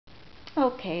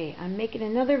Okay, I'm making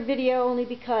another video only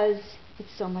because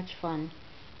it's so much fun.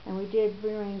 And we did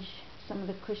rearrange some of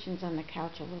the cushions on the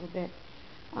couch a little bit.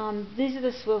 These are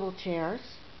the swivel chairs.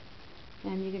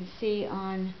 And you can see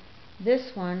on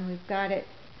this one we've got it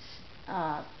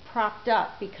propped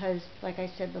up because, like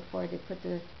I said before, they put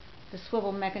the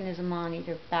swivel mechanism on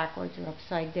either backwards or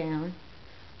upside down.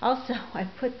 Also,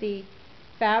 I put the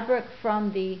fabric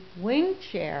from the wing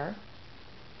chair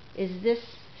is this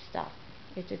stuff.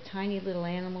 It's a tiny little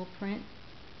animal print,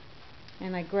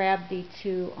 and I grabbed the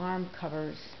two arm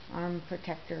covers, arm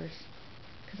protectors,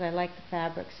 because I like the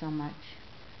fabric so much.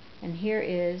 And here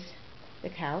is the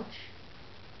couch.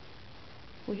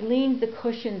 We leaned the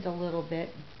cushions a little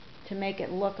bit to make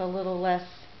it look a little less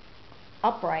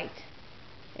upright.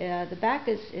 The back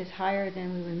is higher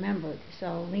than we remembered,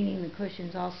 so leaning the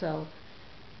cushions also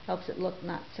helps it look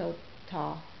not so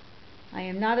tall. I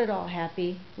am not at all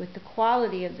happy with the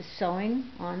quality of the sewing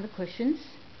on the cushions.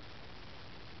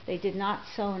 They did not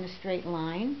sew in a straight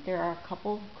line. There are a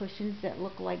couple cushions that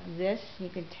look like this. You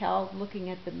can tell looking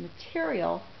at the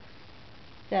material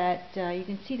that you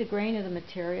can see the grain of the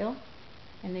material,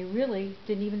 and they really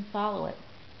didn't even follow it.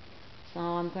 So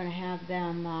I'm going to have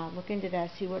them look into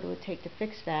that, see what it would take to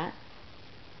fix that.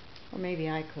 Or maybe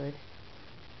I could.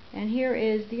 And here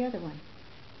is the other one.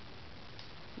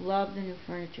 Love the new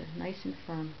furniture, nice and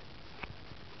firm.